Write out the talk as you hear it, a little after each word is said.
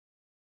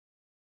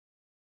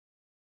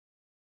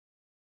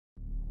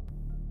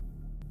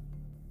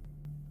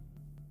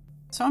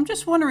So I'm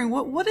just wondering,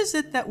 what is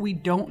it that we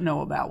don't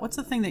know about? What's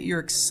the thing that you're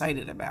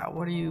excited about?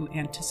 What are you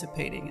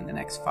anticipating in the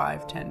next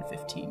 5, 10,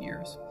 15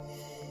 years?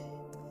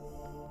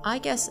 I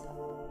guess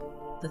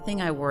the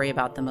thing I worry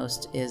about the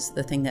most is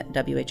the thing that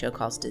WHO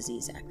calls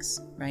disease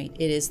X, right?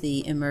 It is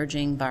the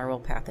emerging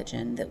viral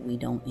pathogen that we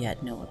don't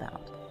yet know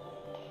about.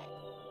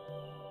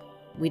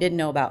 We didn't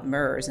know about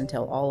MERS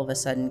until all of a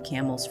sudden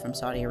camels from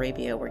Saudi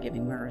Arabia were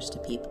giving MERS to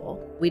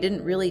people. We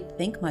didn't really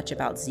think much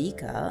about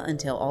Zika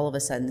until all of a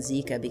sudden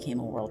Zika became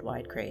a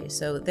worldwide craze.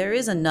 So there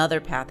is another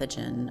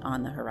pathogen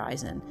on the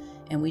horizon,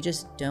 and we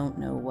just don't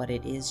know what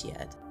it is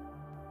yet.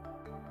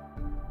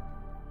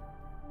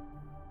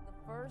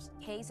 The first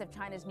case of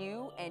China's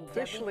new and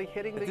officially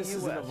hitting the U.S. This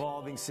is an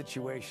evolving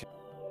situation.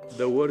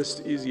 The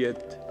worst is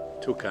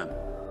yet to come.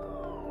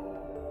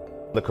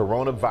 The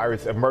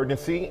coronavirus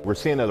emergency, we're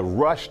seeing a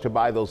rush to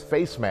buy those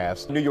face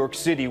masks. New York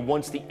City,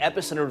 once the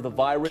epicenter of the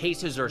virus.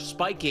 Cases are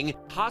spiking.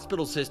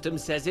 Hospital system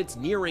says it's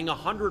nearing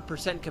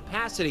 100%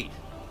 capacity.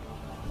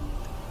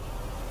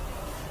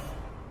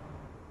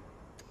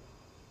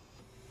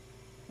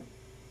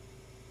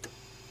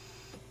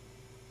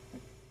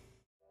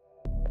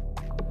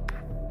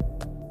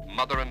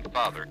 Mother and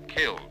father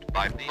killed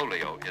by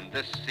polio in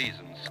this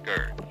season's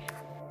scourge.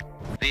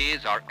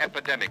 These are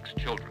epidemics,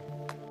 children.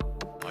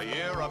 A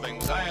year of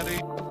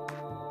anxiety.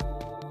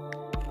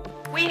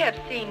 We have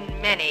seen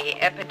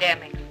many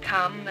epidemics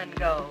come and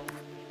go,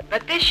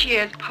 but this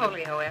year's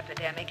polio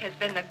epidemic has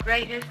been the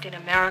greatest in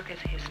America's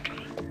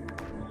history.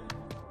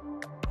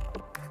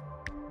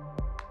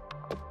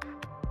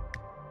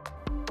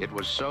 It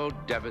was so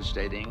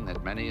devastating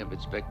that many of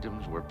its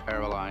victims were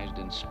paralyzed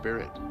in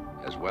spirit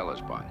as well as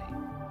body.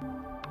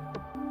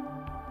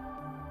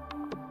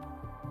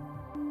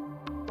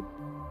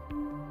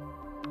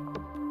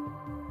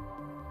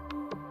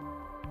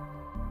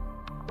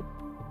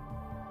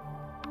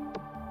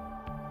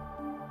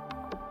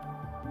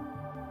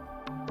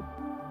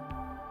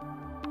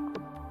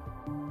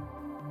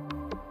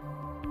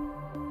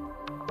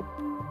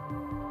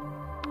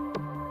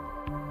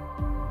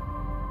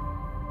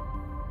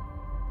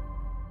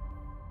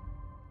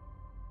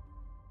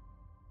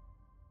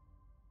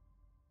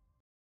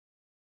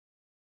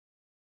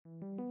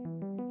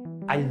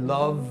 I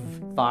love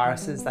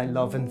viruses, I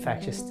love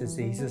infectious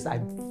diseases.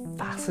 I'm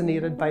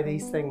fascinated by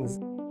these things.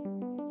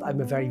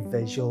 I'm a very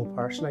visual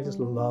person, I just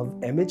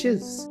love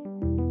images.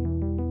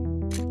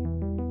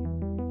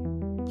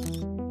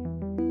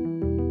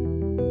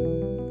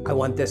 I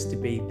want this to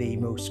be the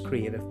most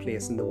creative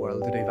place in the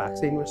world to do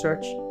vaccine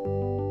research.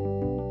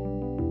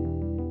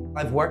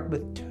 I've worked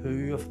with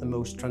 2 of the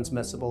most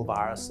transmissible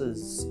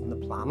viruses on the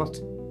planet.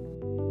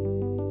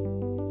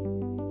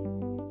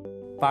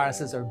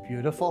 Viruses are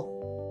beautiful.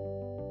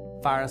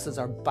 Viruses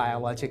are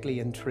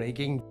biologically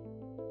intriguing.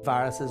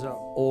 Viruses are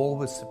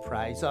always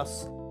surprise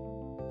us.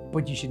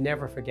 But you should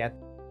never forget,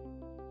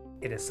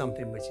 it is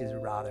something which is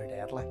rather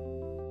deadly.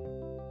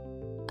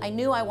 I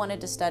knew I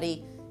wanted to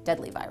study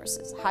deadly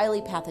viruses,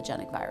 highly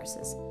pathogenic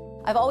viruses.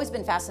 I've always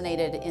been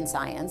fascinated in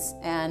science,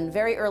 and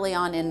very early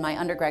on in my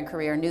undergrad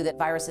career knew that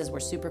viruses were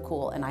super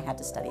cool and I had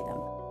to study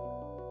them.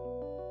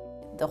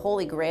 The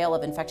holy grail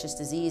of infectious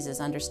disease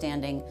is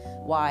understanding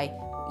why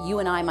you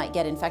and I might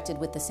get infected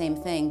with the same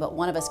thing, but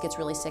one of us gets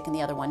really sick and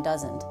the other one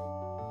doesn't.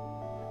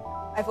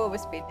 I've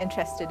always been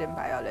interested in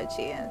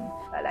biology, and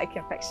I like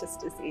infectious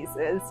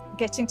diseases.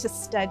 Getting to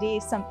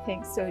study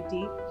something so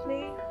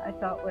deeply, I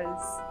thought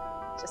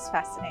was just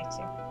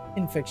fascinating.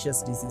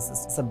 Infectious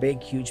diseases is a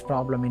big, huge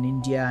problem in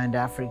India and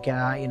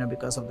Africa,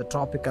 because of the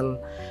tropical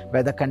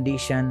weather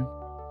condition.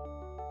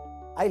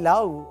 I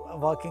love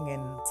working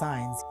in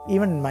science.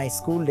 Even in my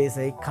school days,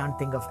 I can't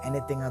think of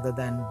anything other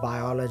than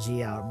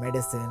biology or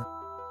medicine.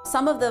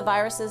 Some of the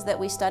viruses that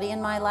we study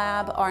in my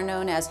lab are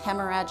known as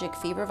hemorrhagic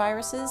fever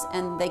viruses,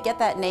 and they get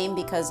that name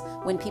because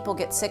when people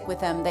get sick with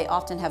them, they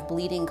often have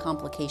bleeding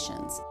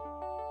complications.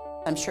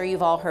 I'm sure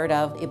you've all heard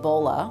of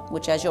Ebola,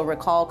 which, as you'll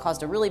recall,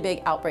 caused a really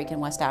big outbreak in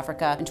West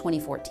Africa in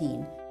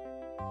 2014.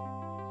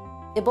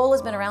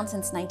 Ebola's been around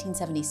since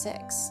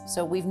 1976,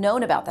 so we've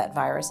known about that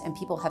virus and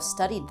people have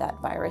studied that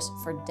virus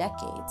for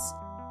decades.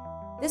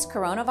 This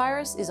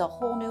coronavirus is a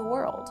whole new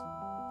world.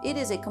 It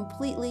is a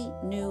completely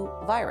new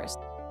virus.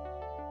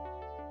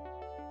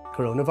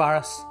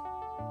 Coronavirus,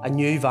 a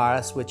new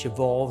virus which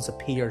evolves,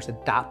 appears,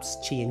 adapts,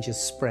 changes,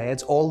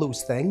 spreads, all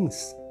those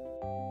things.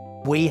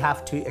 We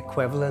have to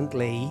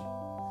equivalently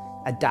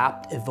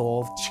adapt,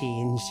 evolve,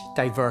 change,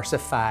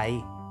 diversify,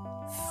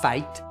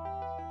 fight.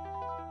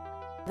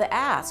 The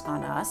ask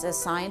on us as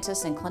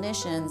scientists and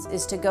clinicians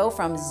is to go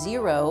from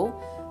 0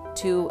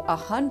 to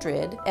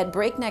 100 at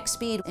breakneck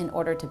speed in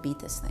order to beat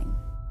this thing.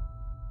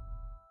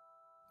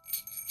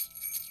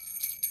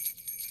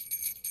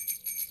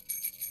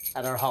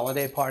 At our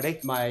holiday party,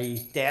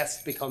 my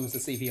desk becomes the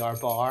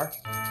CVR bar.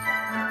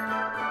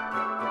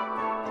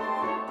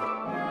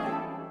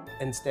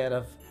 Instead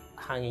of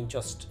hanging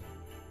just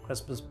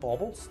Christmas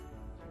baubles,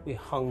 we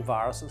hung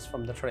viruses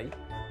from the tree.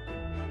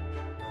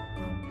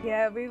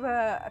 Yeah, we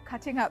were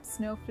cutting up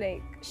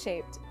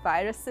snowflake-shaped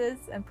viruses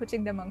and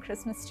putting them on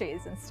Christmas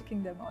trees and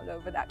sticking them all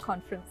over that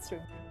conference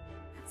room.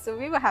 So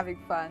we were having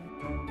fun.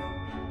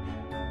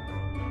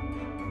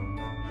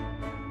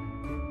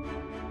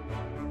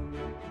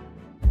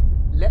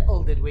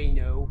 Little did we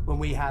know when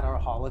we had our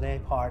holiday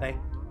party.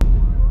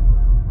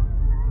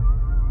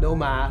 No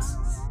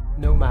masks,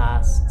 no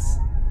masks,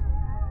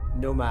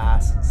 no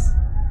masks.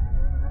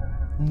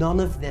 None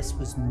of this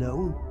was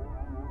known.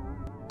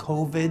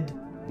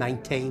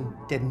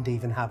 COVID-19 didn't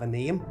even have a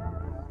name.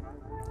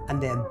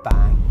 And then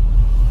bang,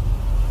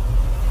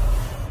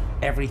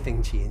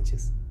 everything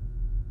changes.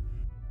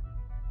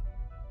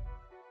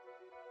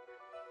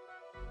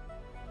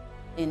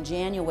 In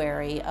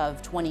January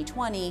of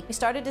 2020, we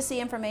started to see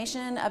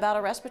information about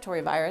a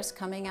respiratory virus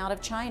coming out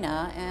of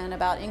China and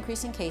about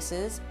increasing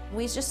cases.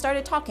 We just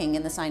started talking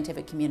in the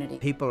scientific community.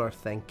 People are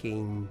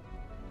thinking,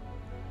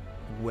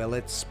 will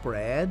it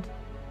spread?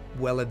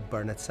 Will it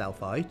burn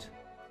itself out?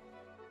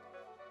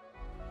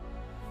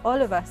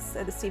 All of us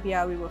at the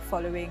CBR, we were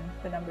following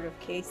the number of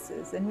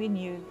cases, and we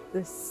knew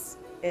this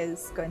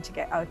is going to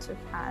get out of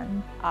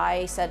hand.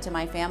 I said to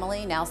my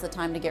family, now's the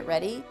time to get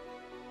ready.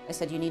 I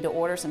said, you need to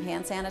order some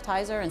hand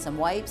sanitizer and some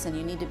wipes, and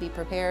you need to be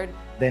prepared.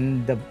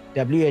 Then the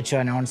WHO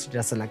announced it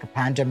as like a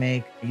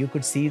pandemic. You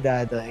could see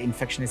that the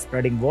infection is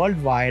spreading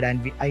worldwide,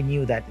 and I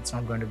knew that it's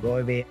not going to go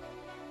away.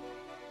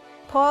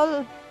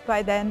 Paul,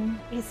 by then,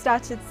 he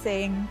started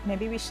saying,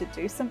 maybe we should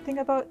do something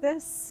about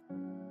this.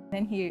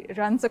 Then he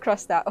runs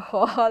across that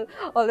hall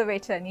all the way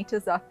to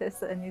Anita's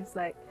office, and he's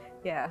like,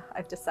 yeah,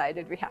 I've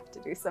decided we have to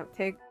do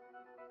something.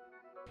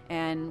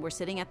 And we're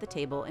sitting at the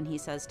table, and he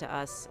says to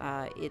us,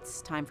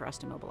 it's time for us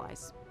to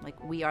mobilize. Like,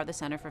 we are the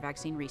Center for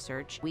Vaccine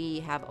Research. We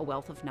have a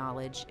wealth of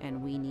knowledge,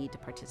 and we need to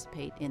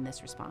participate in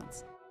this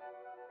response.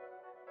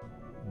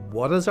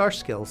 What is our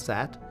skill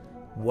set?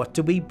 What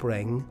do we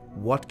bring?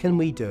 What can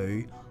we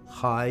do?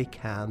 How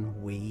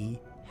can we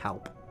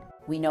help?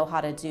 We know how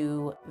to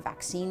do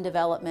vaccine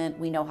development.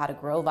 We know how to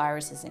grow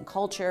viruses in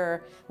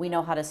culture. We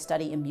know how to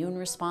study immune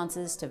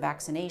responses to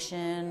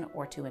vaccination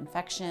or to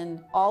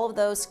infection. All of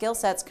those skill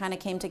sets kind of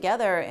came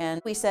together,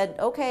 and we said,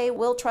 okay,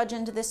 we'll trudge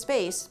into this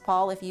space.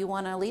 Paul, if you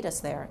want to lead us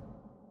there.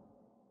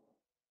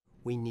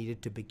 We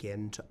needed to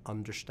begin to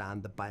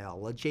understand the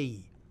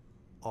biology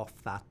of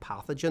that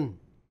pathogen.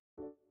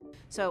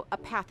 So a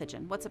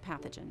pathogen, what's a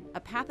pathogen? A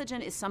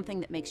pathogen is something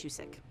that makes you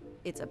sick.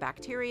 It's a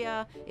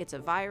bacteria, it's a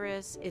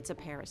virus, it's a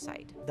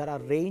parasite. There are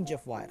a range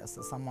of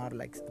viruses. Some are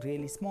like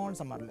really small,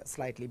 some are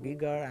slightly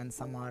bigger, and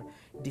some are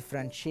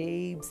different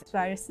shapes.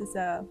 Viruses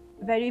are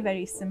very,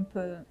 very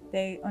simple.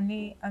 They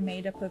only are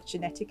made up of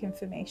genetic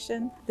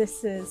information.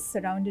 This is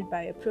surrounded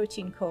by a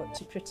protein coat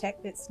to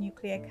protect its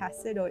nucleic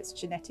acid or its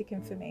genetic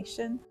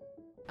information.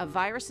 A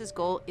virus's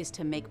goal is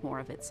to make more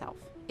of itself.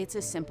 It's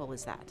as simple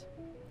as that.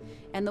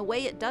 And the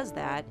way it does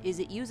that is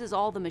it uses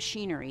all the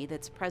machinery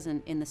that's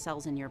present in the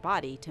cells in your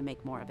body to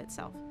make more of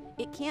itself.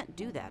 It can't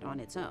do that on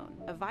its own.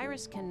 A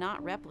virus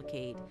cannot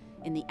replicate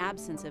in the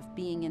absence of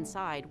being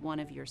inside one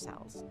of your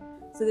cells.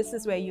 So this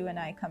is where you and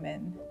I come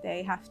in.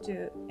 They have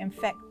to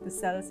infect the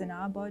cells in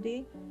our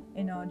body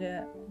in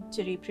order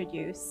to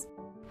reproduce.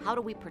 How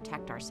do we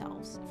protect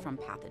ourselves from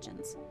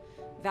pathogens?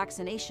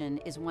 Vaccination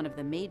is one of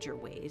the major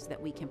ways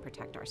that we can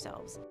protect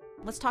ourselves.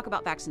 Let's talk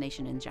about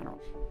vaccination in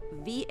general.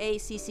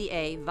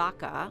 V-A-C-C-A,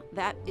 vacca,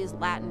 that is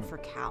Latin for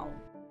cow.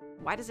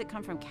 Why does it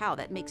come from cow?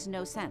 That makes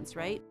no sense,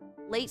 right?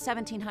 Late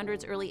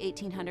 1700s, early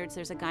 1800s,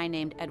 there's a guy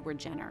named Edward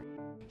Jenner.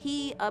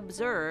 He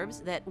observes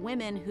that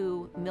women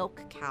who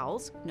milk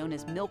cows, known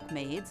as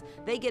milkmaids,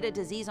 they get a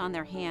disease on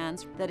their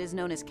hands that is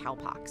known as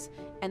cowpox.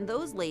 And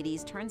those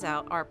ladies, turns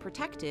out, are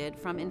protected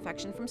from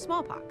infection from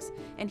smallpox.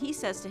 And he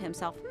says to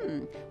himself,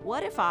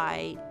 what if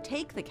I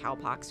take the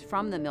cowpox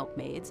from the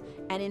milkmaids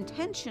and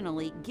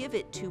intentionally give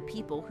it to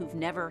people who've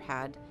never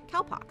had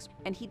cowpox?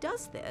 And he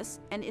does this,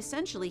 and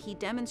essentially he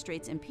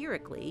demonstrates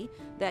empirically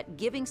that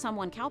giving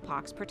someone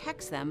cowpox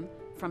protects them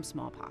from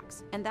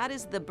smallpox. And that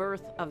is the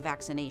birth of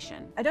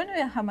vaccination. I don't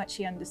know how much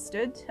he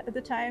understood at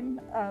the time,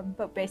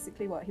 but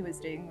basically what he was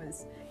doing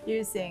was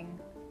using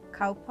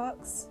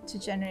cowpox to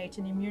generate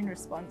an immune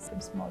response from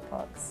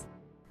smallpox.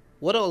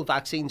 What all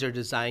vaccines are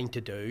designed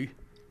to do,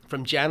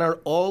 from Jenner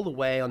all the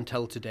way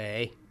until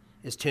today,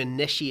 is to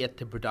initiate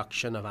the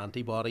production of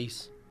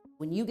antibodies.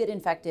 When you get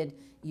infected,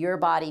 your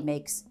body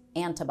makes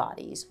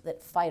antibodies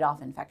that fight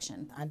off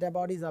infection.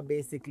 Antibodies are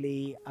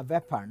basically a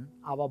weapon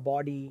our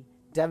body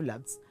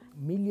develops.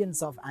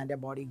 Millions of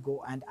antibodies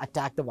go and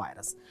attack the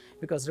virus.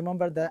 Because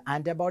remember, the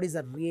antibodies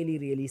are really,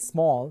 really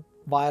small,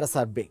 viruses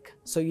are big.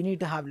 So you need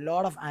to have a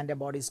lot of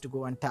antibodies to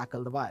go and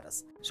tackle the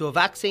virus. So a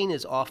vaccine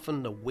is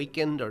often a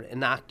weakened or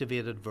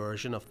inactivated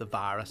version of the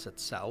virus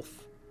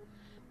itself.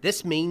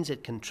 This means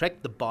it can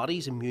trick the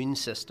body's immune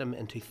system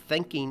into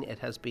thinking it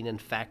has been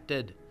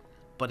infected,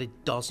 but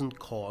it doesn't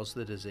cause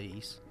the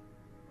disease.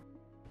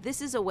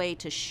 This is a way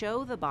to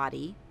show the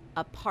body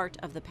a part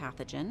of the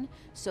pathogen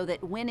so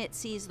that when it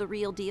sees the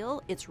real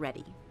deal, it's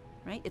ready,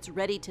 right? It's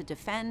ready to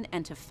defend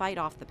and to fight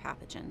off the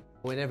pathogen.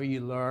 Whenever you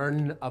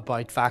learn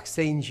about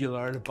vaccines, you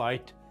learn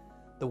about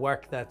the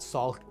work that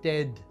Salk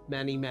did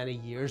many, many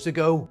years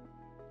ago.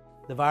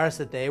 The virus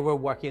that they were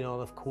working on,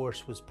 of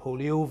course, was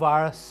polio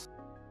virus.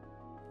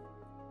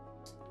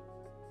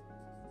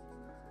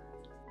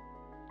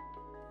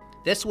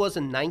 This was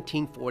in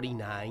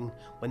 1949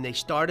 when they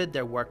started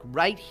their work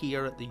right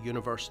here at the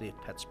University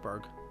of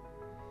Pittsburgh.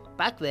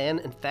 Back then,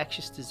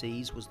 infectious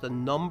disease was the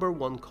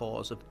 #1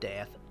 cause of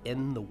death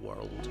in the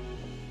world.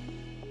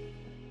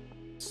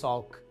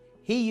 Salk,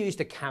 he used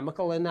a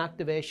chemical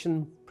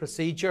inactivation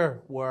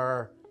procedure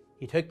where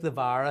he took the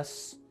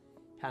virus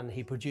and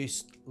he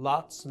produced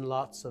lots and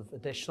lots of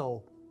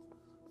additional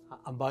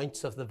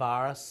amounts of the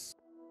virus.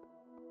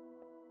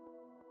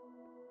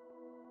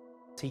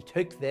 He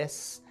took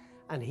this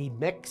and he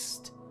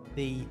mixed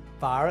the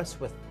virus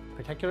with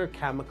particular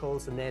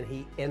chemicals, and then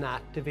he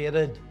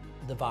inactivated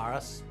the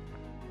virus.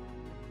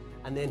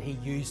 And then he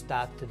used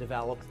that to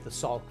develop the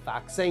Salk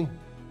vaccine.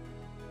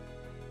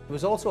 It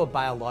was also a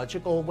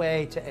biological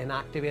way to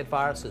inactivate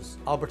viruses.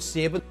 Albert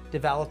Sabin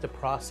developed a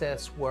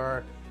process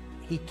where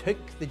he took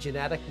the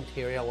genetic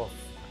material of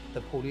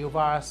the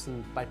poliovirus,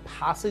 and by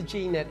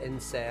passaging it in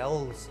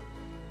cells,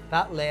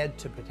 that led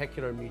to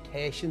particular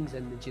mutations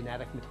in the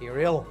genetic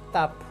material.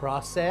 That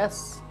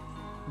process,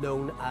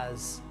 known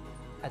as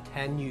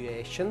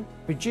attenuation,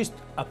 produced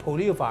a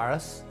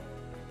poliovirus,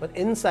 but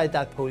inside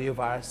that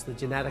poliovirus, the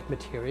genetic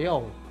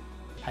material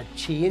had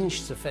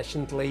changed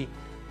sufficiently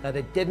that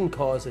it didn't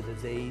cause a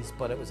disease,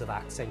 but it was a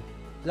vaccine.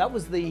 That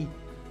was the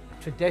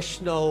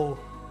traditional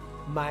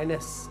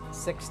minus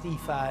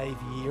 65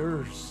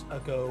 years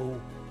ago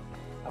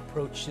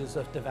approaches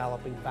of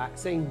developing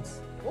vaccines.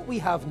 What we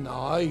have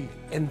now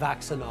in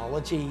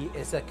vaccinology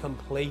is a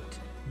complete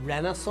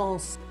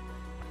renaissance.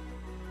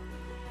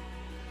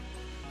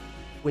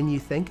 When you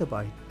think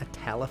about a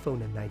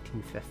telephone in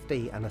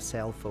 1950 and a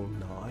cell phone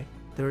now,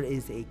 there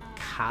is a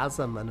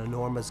chasm, an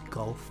enormous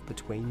gulf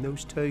between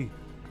those two.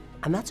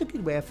 And that's a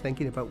good way of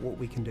thinking about what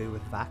we can do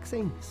with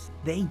vaccines.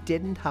 They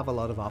didn't have a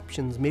lot of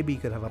options. Maybe you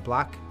could have a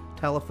black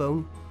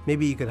telephone,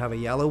 maybe you could have a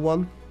yellow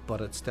one, but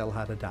it still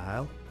had a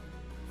dial.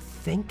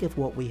 Think of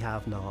what we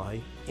have now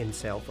in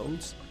cell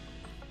phones.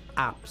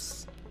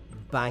 Apps,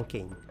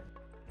 banking,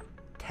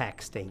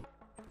 texting,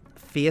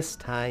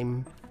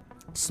 FaceTime.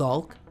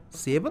 Salk,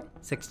 Sabin,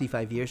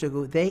 65 years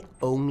ago, they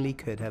only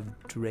could have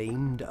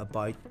dreamed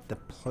about the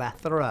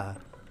plethora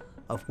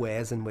of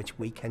ways in which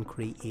we can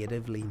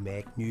creatively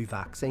make new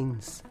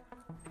vaccines.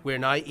 We're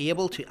now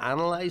able to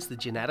analyse the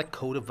genetic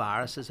code of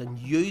viruses and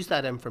use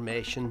that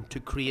information to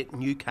create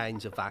new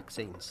kinds of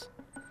vaccines.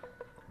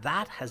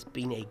 That has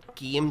been a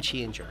game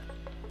changer.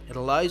 It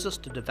allows us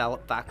to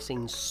develop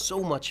vaccines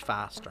so much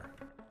faster.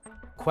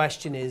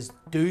 Question is,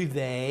 do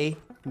they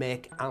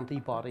make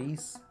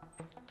antibodies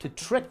to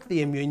trick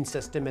the immune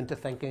system into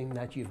thinking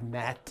that you've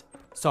met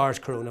SARS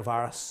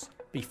coronavirus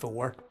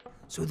before?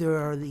 So there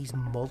are these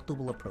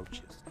multiple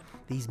approaches,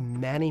 these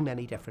many,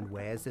 many different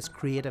ways, this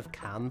creative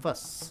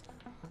canvas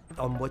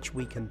on which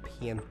we can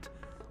paint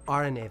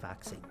RNA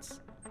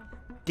vaccines,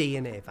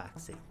 DNA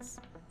vaccines,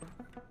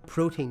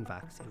 protein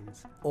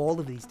vaccines, all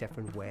of these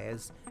different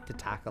ways to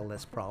tackle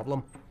this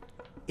problem.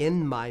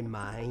 In my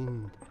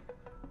mind,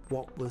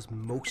 what was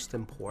most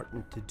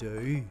important to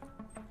do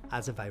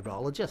as a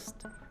virologist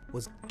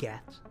was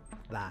get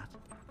that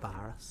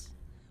virus.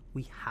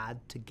 We had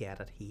to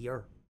get it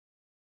here.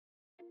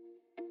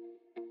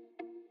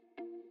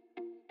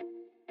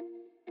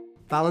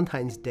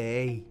 Valentine's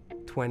Day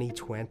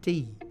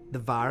 2020, the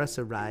virus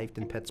arrived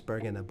in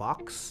Pittsburgh in a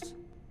box,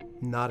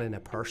 not in a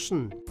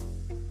person.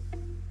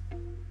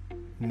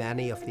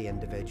 Many of the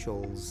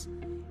individuals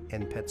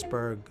in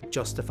Pittsburgh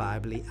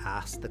justifiably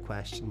asked the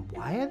question,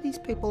 why are these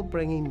people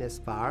bringing this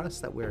virus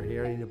that we're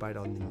hearing about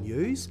on the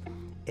news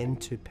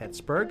into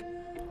Pittsburgh?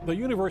 The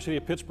University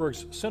of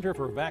Pittsburgh's Center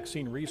for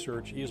Vaccine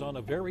Research is on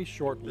a very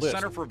short list. The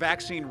Center for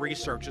Vaccine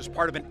Research is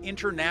part of an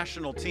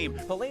international team.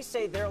 Police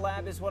say their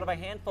lab is one of a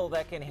handful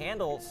that can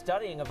handle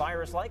studying a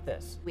virus like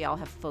this. We all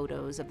have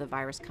photos of the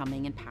virus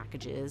coming in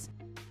packages.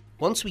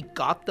 Once we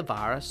got the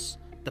virus,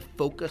 the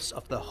focus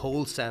of the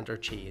whole center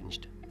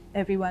changed.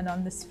 Everyone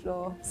on this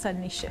floor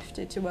suddenly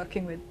shifted to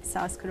working with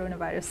SARS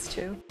coronavirus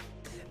too.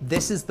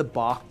 This is the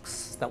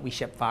box that we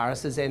ship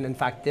viruses in. In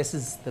fact, this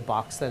is the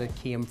box that it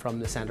came from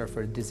the Center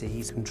for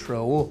Disease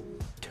Control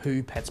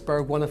to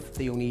Pittsburgh, one of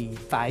the only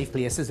 5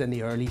 places in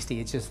the early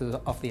stages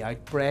of the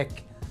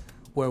outbreak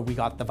where we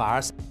got the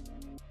virus.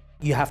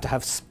 You have to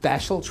have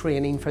special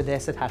training for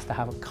this. It has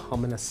to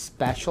come in a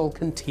special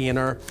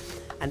container.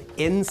 And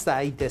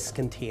inside this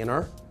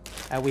container,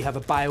 we have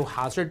a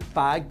biohazard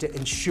bag to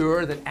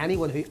ensure that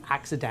anyone who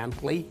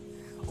accidentally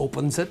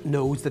opens it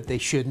knows that they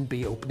shouldn't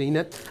be opening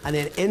it. And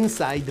then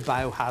inside the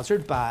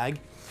biohazard bag,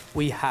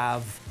 we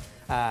have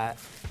a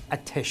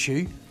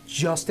tissue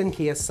just in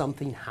case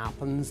something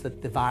happens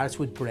that the virus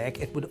would break.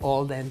 It would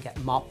all then get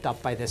mopped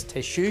up by this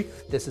tissue.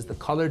 This is the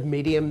coloured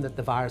medium that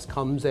the virus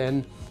comes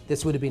in.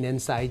 This would have been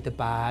inside the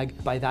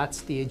bag. By that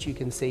stage, you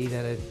can see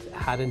that it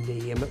had a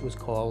name. It was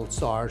called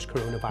SARS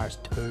coronavirus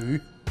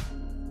 2.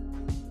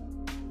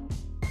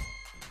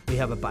 We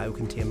have a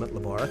biocontainment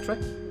laboratory.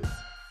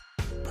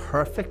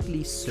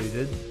 perfectly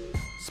suited,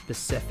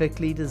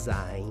 specifically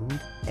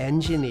designed,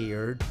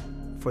 engineered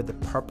for the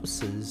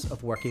purposes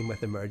of working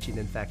with emerging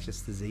infectious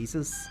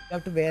diseases. You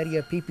have to wear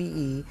your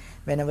PPE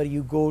whenever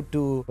you go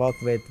to work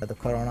with the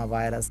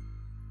coronavirus.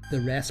 The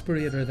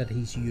respirator that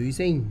he's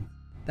using,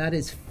 that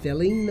is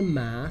filling the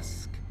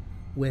mask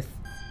with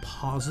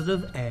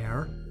positive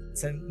air.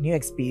 It's a new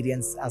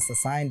experience as a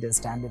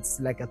scientist, and it's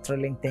like a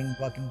thrilling thing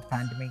working with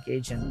pandemic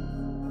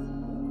agent.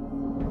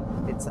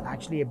 It's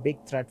actually a big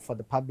threat for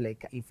the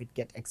public if it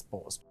gets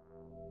exposed.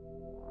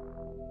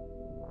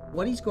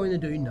 What he's going to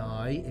do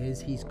now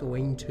is he's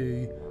going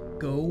to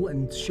go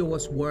and show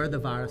us where the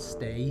virus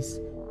stays.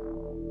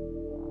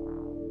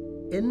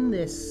 In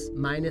this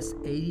minus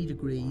 80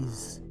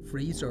 degrees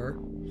freezer,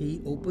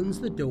 he opens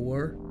the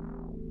door,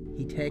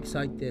 he takes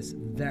out this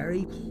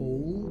very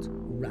cold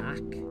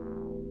rack.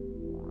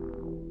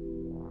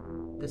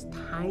 This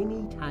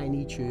tiny,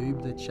 tiny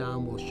tube that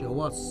Shan will show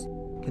us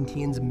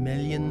contains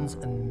millions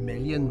and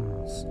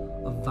millions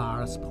of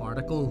virus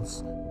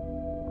particles.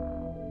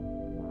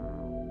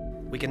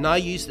 We can now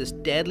use this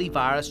deadly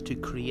virus to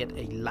create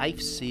a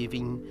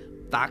life-saving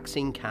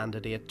vaccine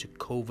candidate to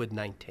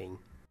COVID-19.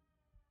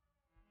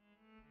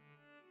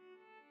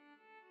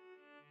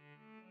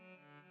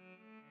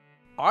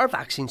 Our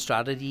vaccine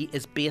strategy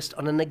is based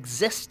on an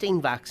existing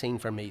vaccine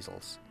for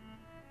measles.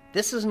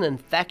 This is an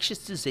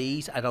infectious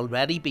disease I'd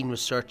already been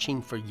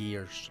researching for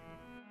years.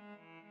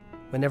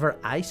 Whenever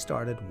I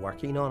started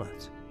working on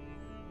it,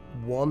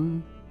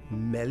 1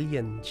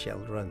 million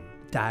children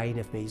dying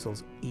of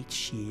measles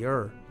each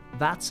year.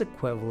 That's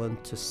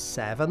equivalent to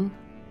 7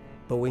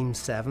 Boeing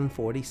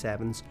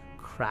 747s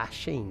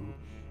crashing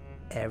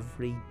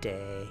every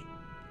day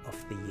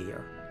of the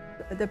year.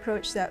 The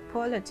approach that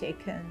Paul had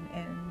taken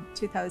in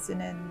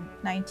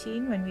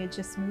 2019 when we had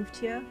just moved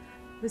here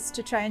was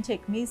to try and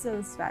take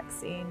measles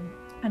vaccine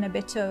and a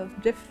bit of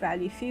Rift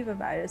Valley fever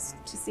virus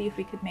to see if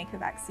we could make a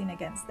vaccine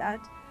against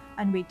that.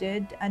 And we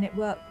did, and it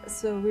worked.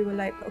 So we were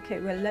like, okay,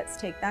 well, let's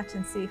take that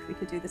and see if we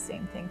could do the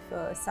same thing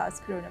for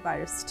SARS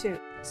coronavirus too.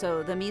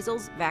 So the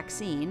measles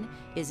vaccine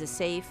is a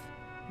safe,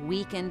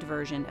 weakened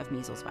version of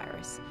measles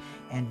virus.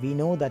 And we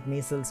know that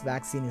measles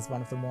vaccine is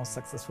one of the most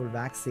successful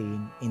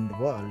vaccines in the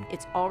world.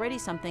 It's already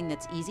something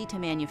that's easy to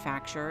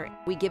manufacture.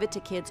 We give it to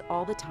kids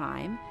all the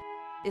time.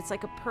 It's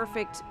like a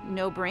perfect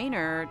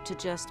no-brainer to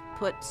just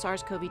put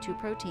SARS-CoV-2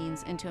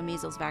 proteins into a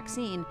measles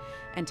vaccine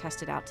and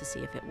test it out to see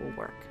if it will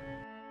work.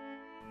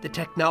 The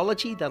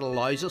technology that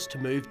allows us to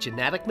move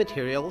genetic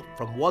material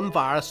from one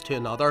virus to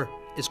another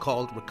is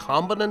called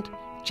recombinant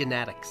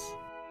genetics.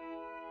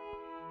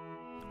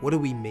 What do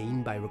we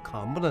mean by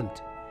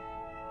recombinant?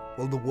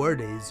 Well, the word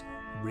is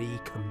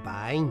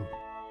recombine.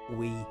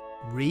 We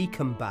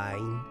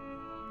recombine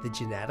the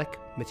genetic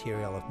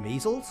material of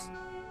measles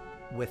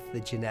with the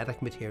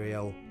genetic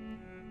material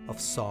of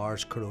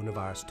SARS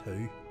coronavirus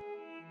 2.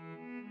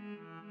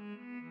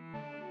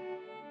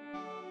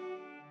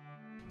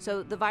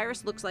 So the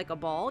virus looks like a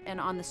ball, and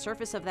on the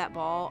surface of that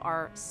ball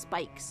are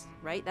spikes,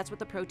 right? That's what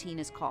the protein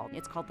is called.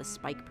 It's called the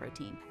spike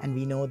protein. And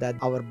we know that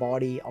our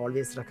body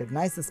always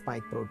recognizes the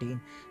spike protein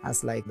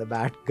as like the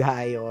bad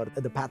guy or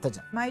the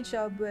pathogen. My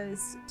job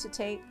was to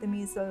take the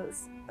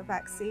measles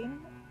vaccine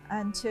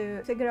and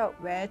to figure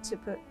out where to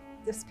put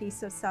this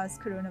piece of SARS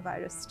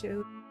coronavirus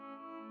to.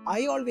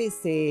 I always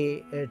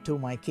say to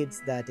my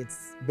kids that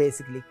it's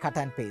basically cut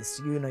and paste.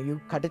 You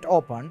cut it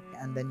open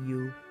and then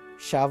you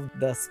shove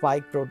the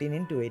spike protein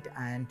into it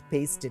and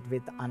paste it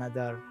with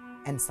another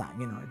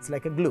enzyme. It's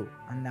like a glue,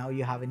 and now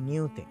you have a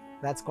new thing.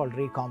 That's called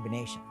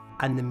recombination.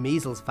 And the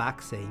measles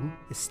vaccine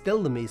is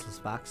still the measles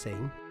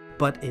vaccine,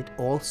 but it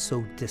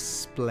also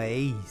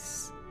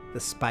displays the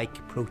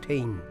spike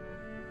protein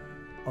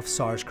of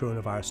SARS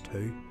coronavirus 2.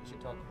 We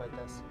should talk about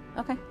this.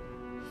 Okay.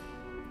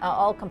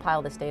 I'll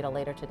compile this data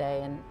later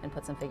today and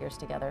put some figures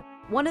together.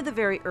 One of the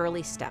very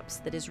early steps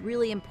that is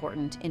really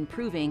important in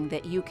proving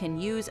that you can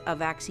use a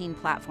vaccine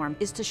platform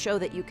is to show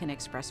that you can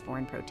express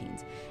foreign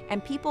proteins.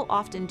 And people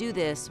often do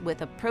this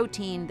with a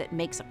protein that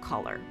makes a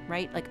color,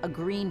 right? Like a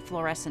green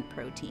fluorescent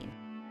protein.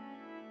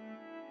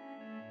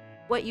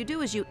 What you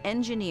do is you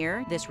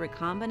engineer this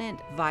recombinant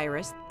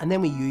virus. And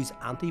then we use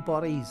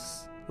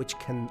antibodies which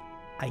can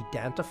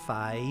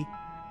identify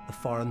the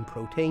foreign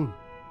protein.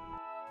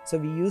 So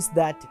we use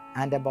that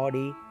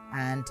antibody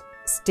and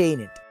stain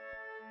it.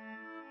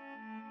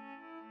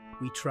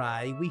 We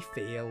try, we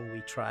fail,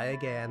 we try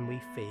again, we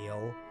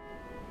fail.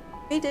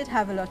 We did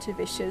have a lot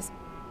of issues.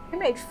 We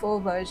made 4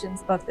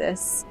 versions of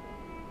this.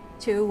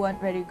 2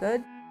 weren't very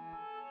good.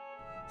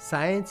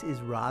 Science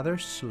is rather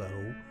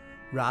slow,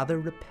 rather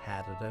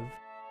repetitive.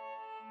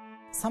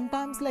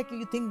 Sometimes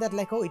you think that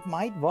oh, it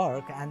might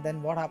work, and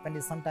then what happened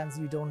is sometimes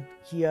you don't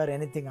hear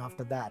anything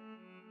after that.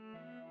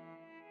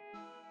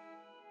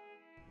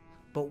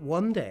 But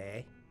one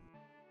day,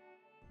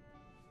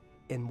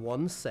 in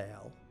one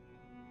cell,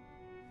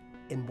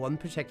 in one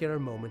particular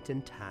moment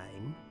in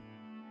time,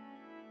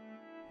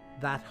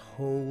 that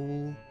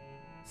whole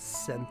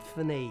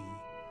symphony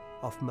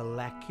of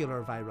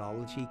molecular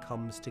virology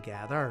comes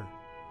together.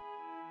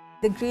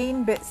 The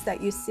green bits that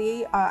you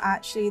see are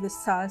actually the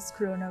SARS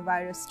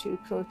coronavirus 2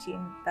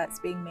 protein that's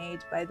being made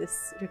by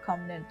this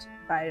recombinant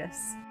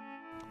virus.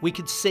 We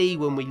could see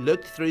when we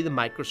looked through the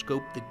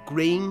microscope the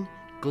green,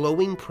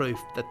 glowing proof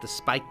that the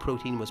spike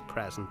protein was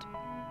present.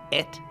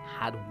 It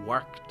had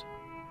worked.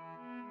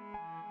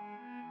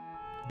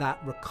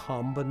 That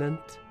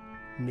recombinant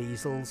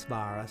measles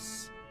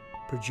virus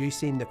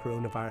producing the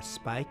coronavirus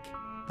spike,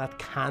 that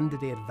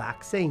candidate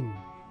vaccine,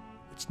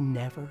 which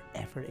never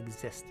ever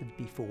existed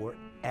before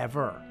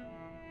ever,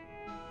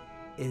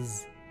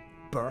 is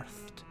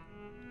birthed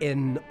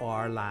in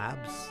our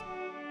labs.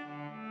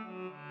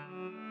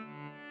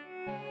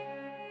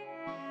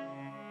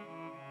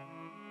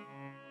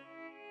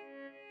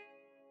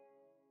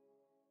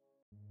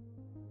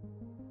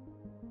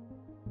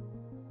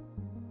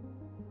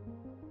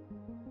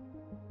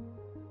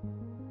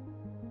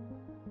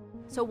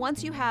 So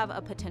once you have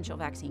a potential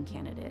vaccine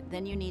candidate,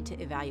 then you need to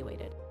evaluate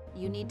it.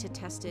 You need to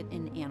test it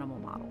in animal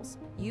models.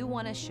 You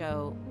want to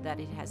show that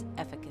it has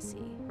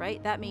efficacy,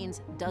 right? That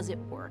means, does it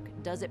work?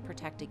 Does it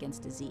protect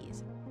against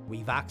disease?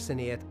 We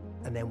vaccinate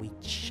and then we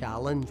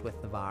challenge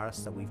with the virus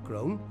that we've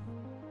grown.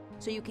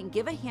 So you can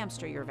give a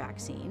hamster your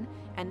vaccine,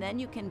 and then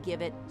you can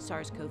give it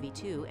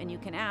SARS-CoV-2, and you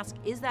can ask,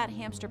 is that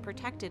hamster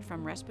protected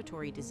from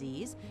respiratory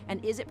disease,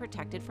 and is it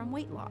protected from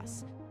weight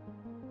loss?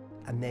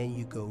 And then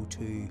you go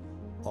to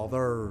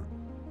other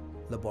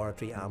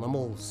laboratory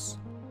animals.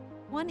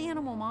 One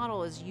animal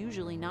model is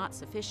usually not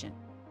sufficient.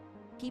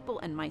 People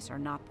and mice are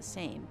not the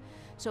same.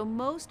 So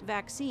most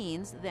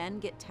vaccines then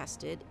get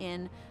tested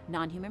in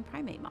non-human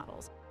primate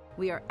models.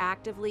 We are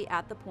actively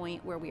at the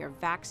point where we are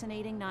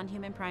vaccinating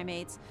non-human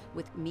primates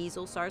with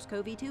measles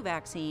SARS-CoV-2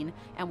 vaccine,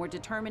 and we're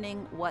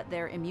determining what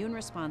their immune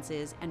response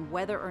is and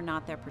whether or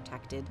not they're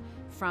protected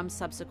from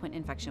subsequent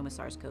infection with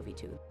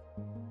SARS-CoV-2.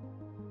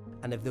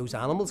 And if those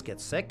animals get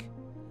sick,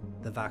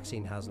 the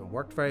vaccine hasn't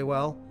worked very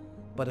well.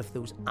 But if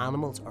those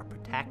animals are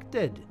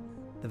protected,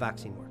 the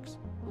vaccine works.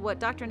 What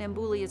Dr.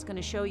 Nambuli is going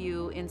to show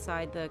you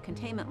inside the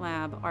containment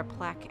lab are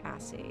plaque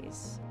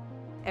assays.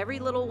 Every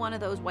little one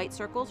of those white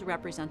circles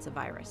represents a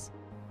virus.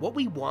 What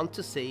we want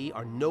to see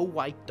are no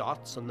white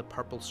dots on the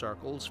purple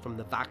circles from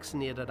the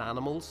vaccinated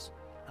animals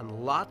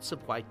and lots of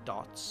white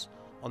dots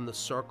on the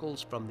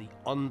circles from the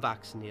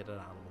unvaccinated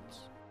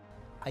animals.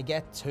 I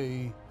get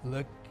to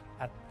look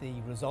at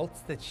the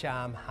results that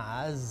Sham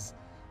has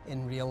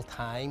in real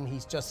time.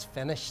 He's just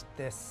finished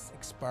this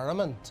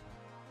experiment.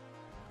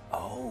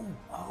 Oh,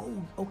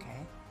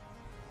 okay.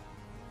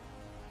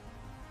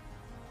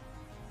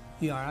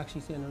 You are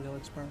actually seeing a real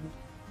experiment?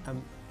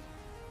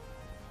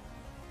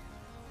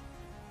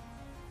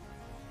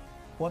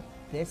 What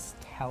this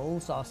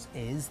tells us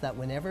is that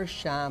whenever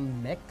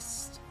Sham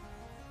mixed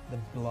the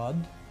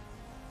blood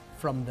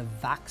from the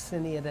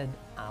vaccinated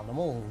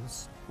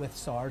animals with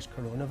SARS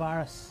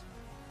coronavirus,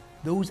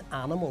 those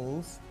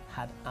animals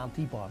had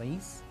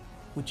antibodies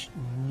which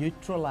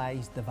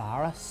neutralized the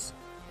virus.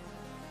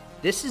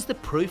 This is the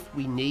proof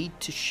we need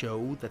to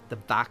show that the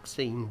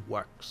vaccine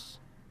works.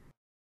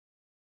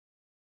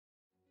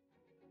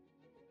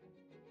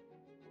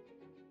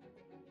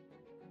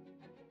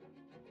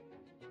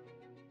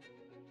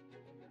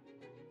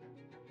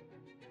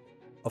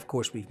 Of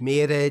course, we've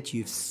made it.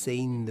 You've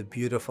seen the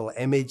beautiful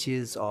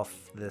images of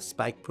the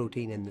spike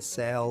protein in the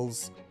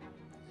cells.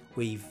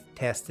 We've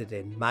tested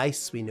in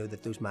mice. We know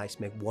that those mice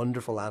make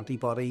wonderful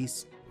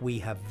antibodies. We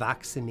have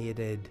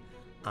vaccinated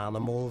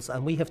animals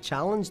and we have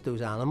challenged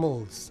those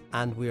animals,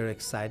 and we're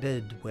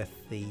excited with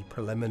the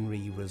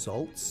preliminary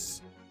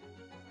results.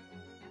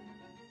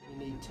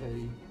 We need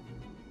to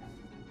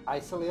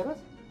isolate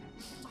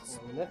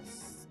it.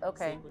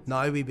 Okay.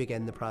 Now we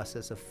begin the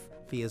process of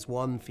phase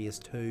 1, phase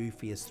 2,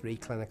 phase 3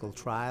 clinical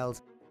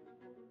trials.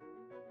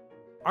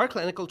 Our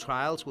clinical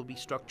trials will be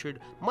structured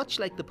much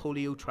like the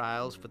polio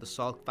trials for the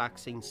Salk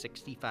vaccine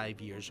 65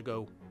 years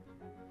ago.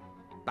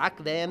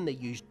 Back then they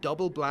used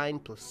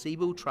double-blind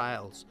placebo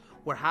trials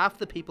where half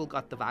the people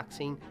got the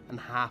vaccine and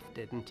half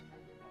didn't.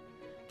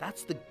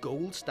 That's the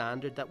gold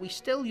standard that we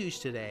still use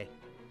today,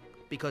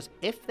 because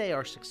if they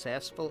are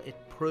successful, it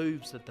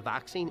proves that the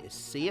vaccine is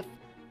safe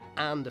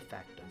and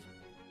effective.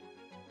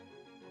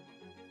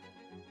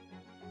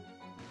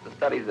 The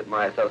studies that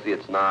my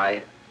associates and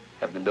I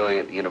have been doing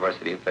at the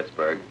University of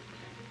Pittsburgh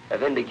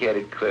have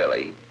indicated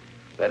clearly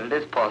that it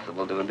is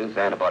possible to induce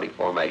antibody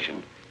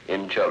formation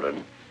in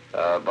children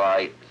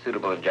by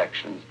suitable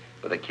injections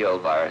with a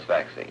killed virus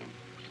vaccine.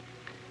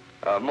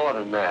 More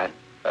than that,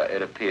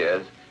 it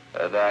appears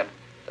that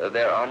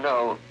there are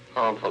no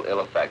harmful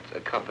ill effects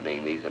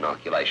accompanying these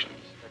inoculations.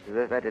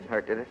 That didn't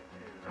hurt, did it?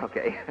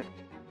 Okay.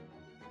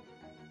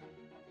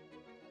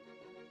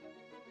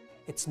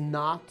 It's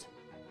not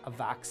a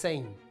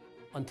vaccine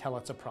until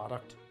it's a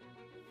product.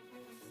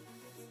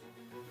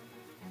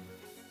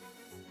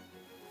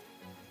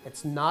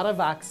 It's not a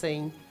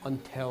vaccine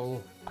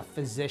until a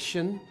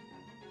physician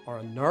or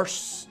a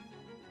nurse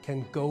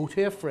can go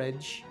to a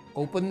fridge,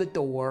 open the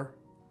door,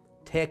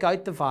 take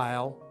out the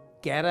vial,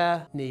 get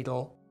a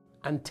needle,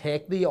 and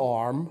take the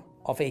arm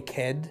of a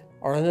kid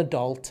or an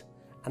adult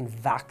and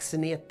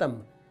vaccinate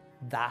them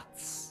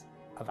That's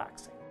a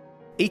vaccine.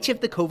 Each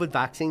of the COVID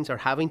vaccines are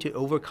having to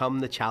overcome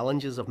the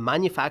challenges of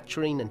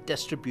manufacturing and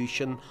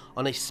distribution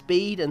on a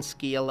speed and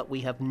scale that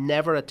we have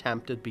never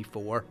attempted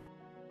before.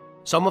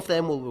 Some of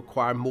them will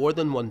require more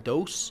than one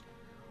dose,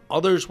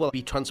 others will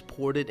be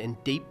transported in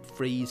deep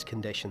freeze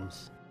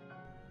conditions.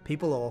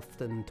 People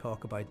often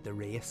talk about the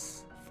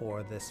race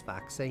for this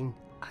vaccine.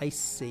 I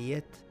see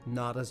it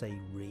not as a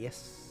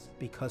race,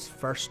 because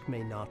first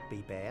may not be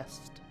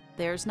best.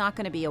 There's not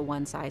going to be a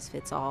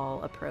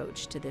one-size-fits-all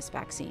approach to this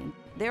vaccine.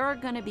 There are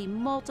going to be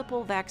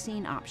multiple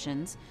vaccine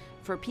options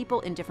for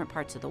people in different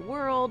parts of the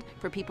world,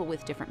 for people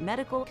with different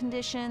medical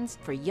conditions,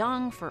 for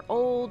young, for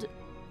old.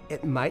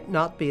 It might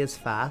not be as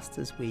fast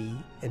as we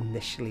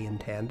initially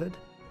intended.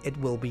 It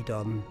will be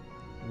done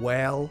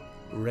well,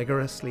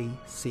 rigorously,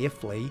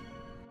 safely.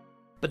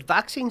 But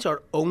vaccines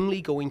are only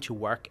going to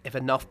work if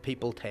enough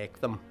people take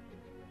them.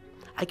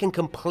 I can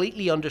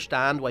completely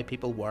understand why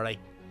people worry,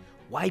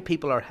 why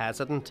people are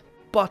hesitant,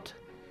 but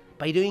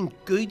by doing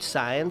good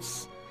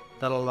science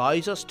that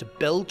allows us to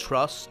build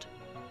trust,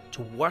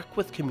 to work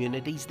with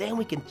communities, then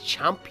we can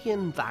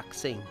champion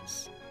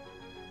vaccines,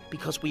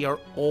 because we are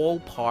all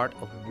part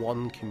of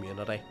one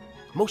community.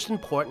 Most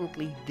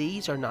importantly,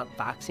 these are not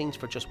vaccines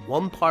for just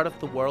one part of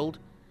the world,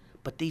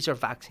 but these are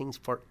vaccines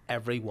for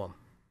everyone.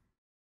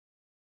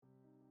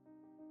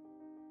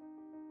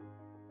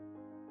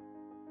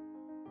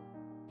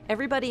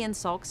 Everybody in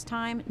Salk's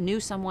time knew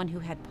someone who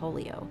had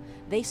polio.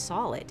 They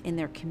saw it in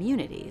their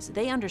communities.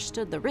 They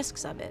understood the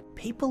risks of it.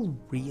 People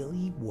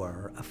really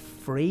were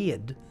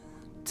afraid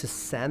to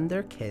send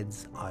their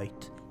kids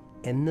out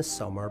in the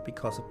summer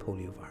because of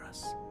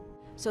poliovirus.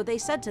 So they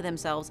said to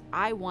themselves,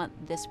 I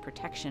want this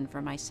protection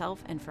for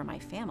myself and for my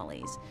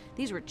families.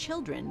 These were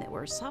children that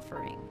were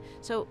suffering.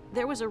 So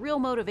there was a real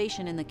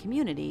motivation in the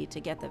community to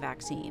get the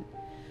vaccine.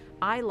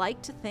 I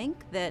like to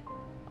think that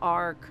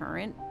our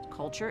current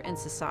culture and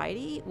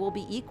society will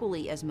be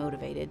equally as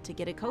motivated to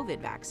get a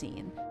COVID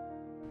vaccine.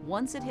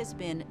 Once it has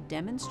been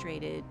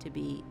demonstrated to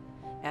be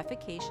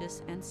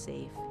efficacious and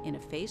safe in a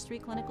phase 3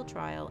 clinical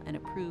trial and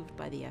approved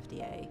by the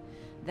FDA,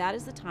 that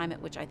is the time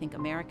at which I think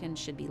Americans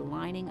should be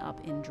lining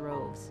up in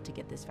droves to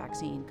get this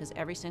vaccine, because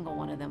every single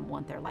one of them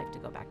want their life to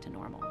go back to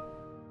normal.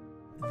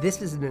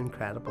 This is an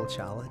incredible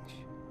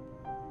challenge.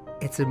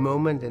 It's a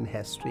moment in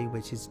history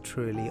which is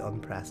truly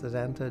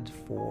unprecedented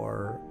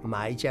for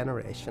my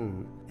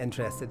generation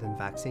interested in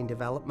vaccine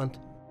development.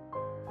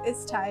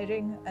 It's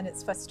tiring and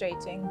it's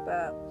frustrating,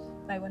 but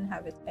I wouldn't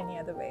have it any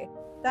other way.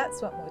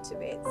 That's what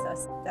motivates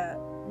us, that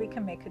we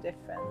can make a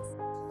difference.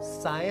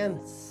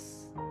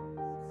 Science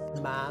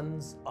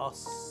demands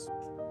us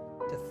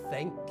to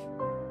think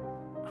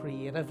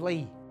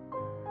creatively,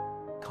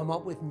 come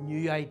up with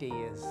new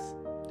ideas,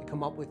 to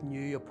come up with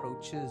new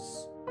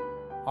approaches.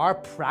 Our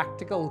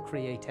practical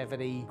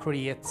creativity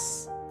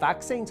creates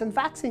vaccines, and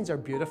vaccines are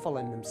beautiful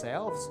in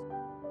themselves,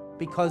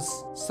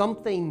 because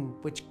something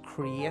which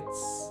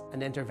creates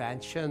an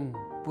intervention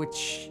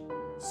which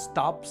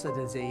stops a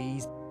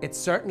disease, it's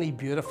certainly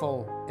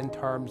beautiful in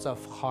terms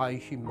of how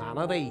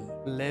humanity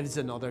lives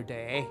another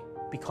day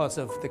because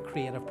of the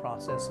creative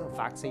process of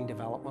vaccine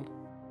development.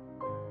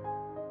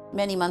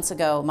 Many months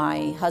ago,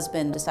 my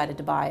husband decided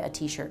to buy a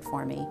t-shirt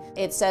for me.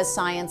 It says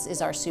science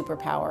is our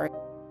superpower.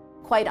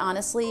 Quite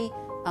honestly,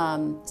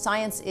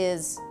 science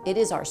is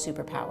our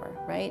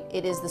superpower, right?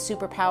 It is the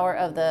superpower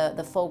of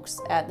the folks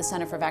at the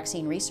Center for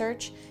Vaccine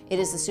Research. It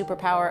is the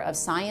superpower of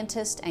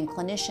scientists and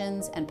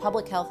clinicians and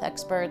public health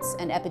experts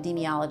and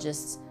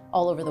epidemiologists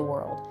all over the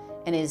world.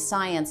 And it is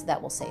science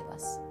that will save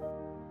us.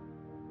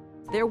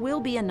 There will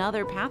be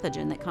another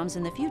pathogen that comes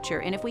in the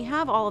future, and if we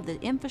have all of the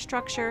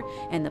infrastructure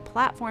and the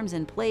platforms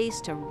in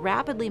place to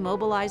rapidly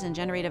mobilize and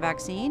generate a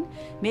vaccine,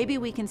 maybe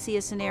we can see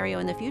a scenario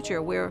in the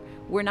future where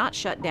we're not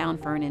shut down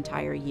for an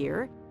entire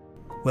year.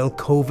 Will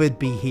COVID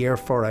be here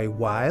for a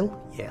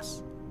while?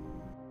 Yes.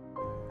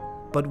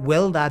 But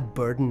will that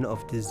burden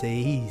of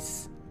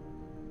disease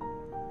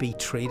be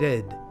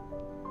treated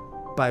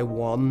by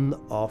one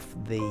of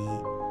the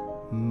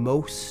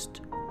most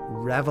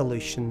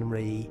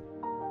revolutionary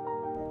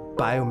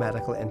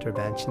biomedical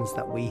interventions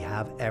that we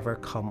have ever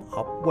come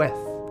up with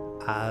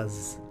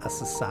as a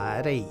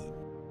society?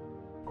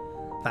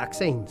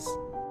 Vaccines?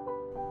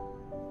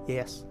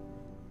 Yes.